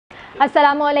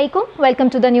Assalamu alaikum. Welcome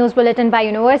to the news bulletin by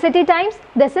University Times.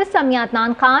 This is Samyat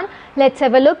Nan Khan. Let's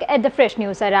have a look at the fresh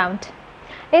news around.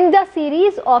 In the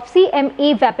series of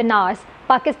CME webinars,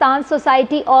 Pakistan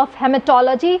Society of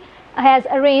Hematology has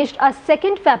arranged a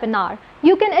second webinar.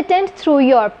 You can attend through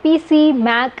your PC,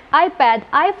 Mac, iPad,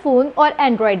 iPhone or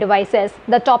Android devices.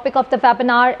 The topic of the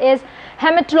webinar is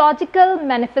Hematological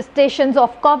Manifestations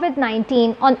of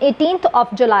COVID-19 on 18th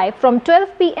of July from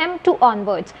 12 p.m. to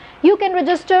onwards. You can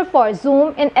register for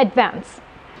Zoom in advance.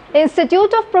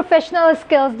 Institute of Professional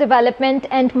Skills Development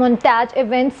and Montage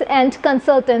Events and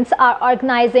Consultants are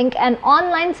organizing an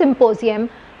online symposium,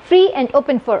 free and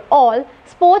open for all,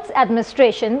 Sports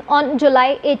Administration on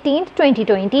July 18,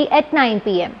 2020 at 9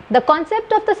 p.m. The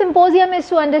concept of the symposium is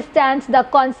to understand the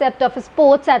concept of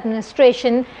sports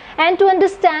administration and to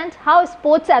understand how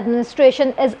sports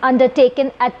administration is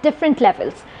undertaken at different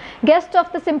levels. Guest of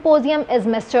the symposium is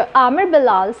Mr. Amir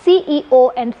Bilal,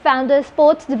 CEO and founder,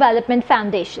 Sports Development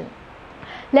Foundation.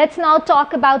 Let's now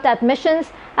talk about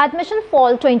admissions. Admission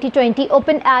Fall 2020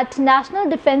 open at National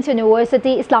Defence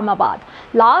University, Islamabad.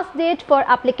 Last date for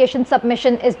application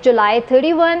submission is July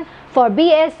 31 for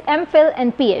BS, MPhil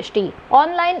and PhD.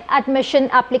 Online admission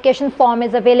application form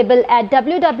is available at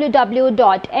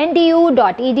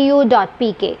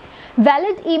www.ndu.edu.pk.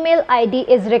 Valid email ID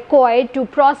is required to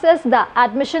process the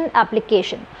admission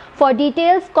application. For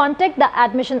details, contact the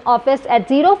admission office at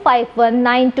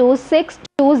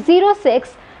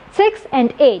 051926206 6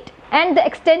 and 8 and the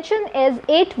extension is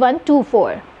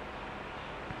 8124.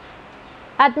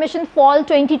 Admission Fall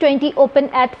 2020 open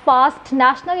at FAST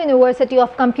National University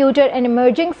of Computer and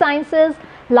Emerging Sciences.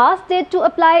 Last date to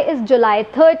apply is July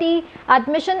 30.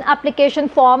 Admission application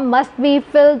form must be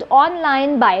filled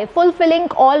online by fulfilling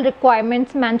all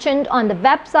requirements mentioned on the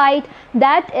website,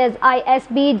 that is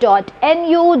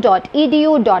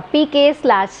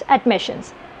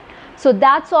isb.nu.edu.pk/admissions. So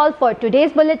that's all for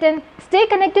today's bulletin. Stay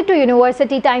connected to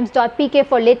universitytimes.pk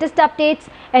for latest updates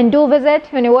and do visit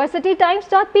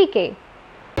universitytimes.pk.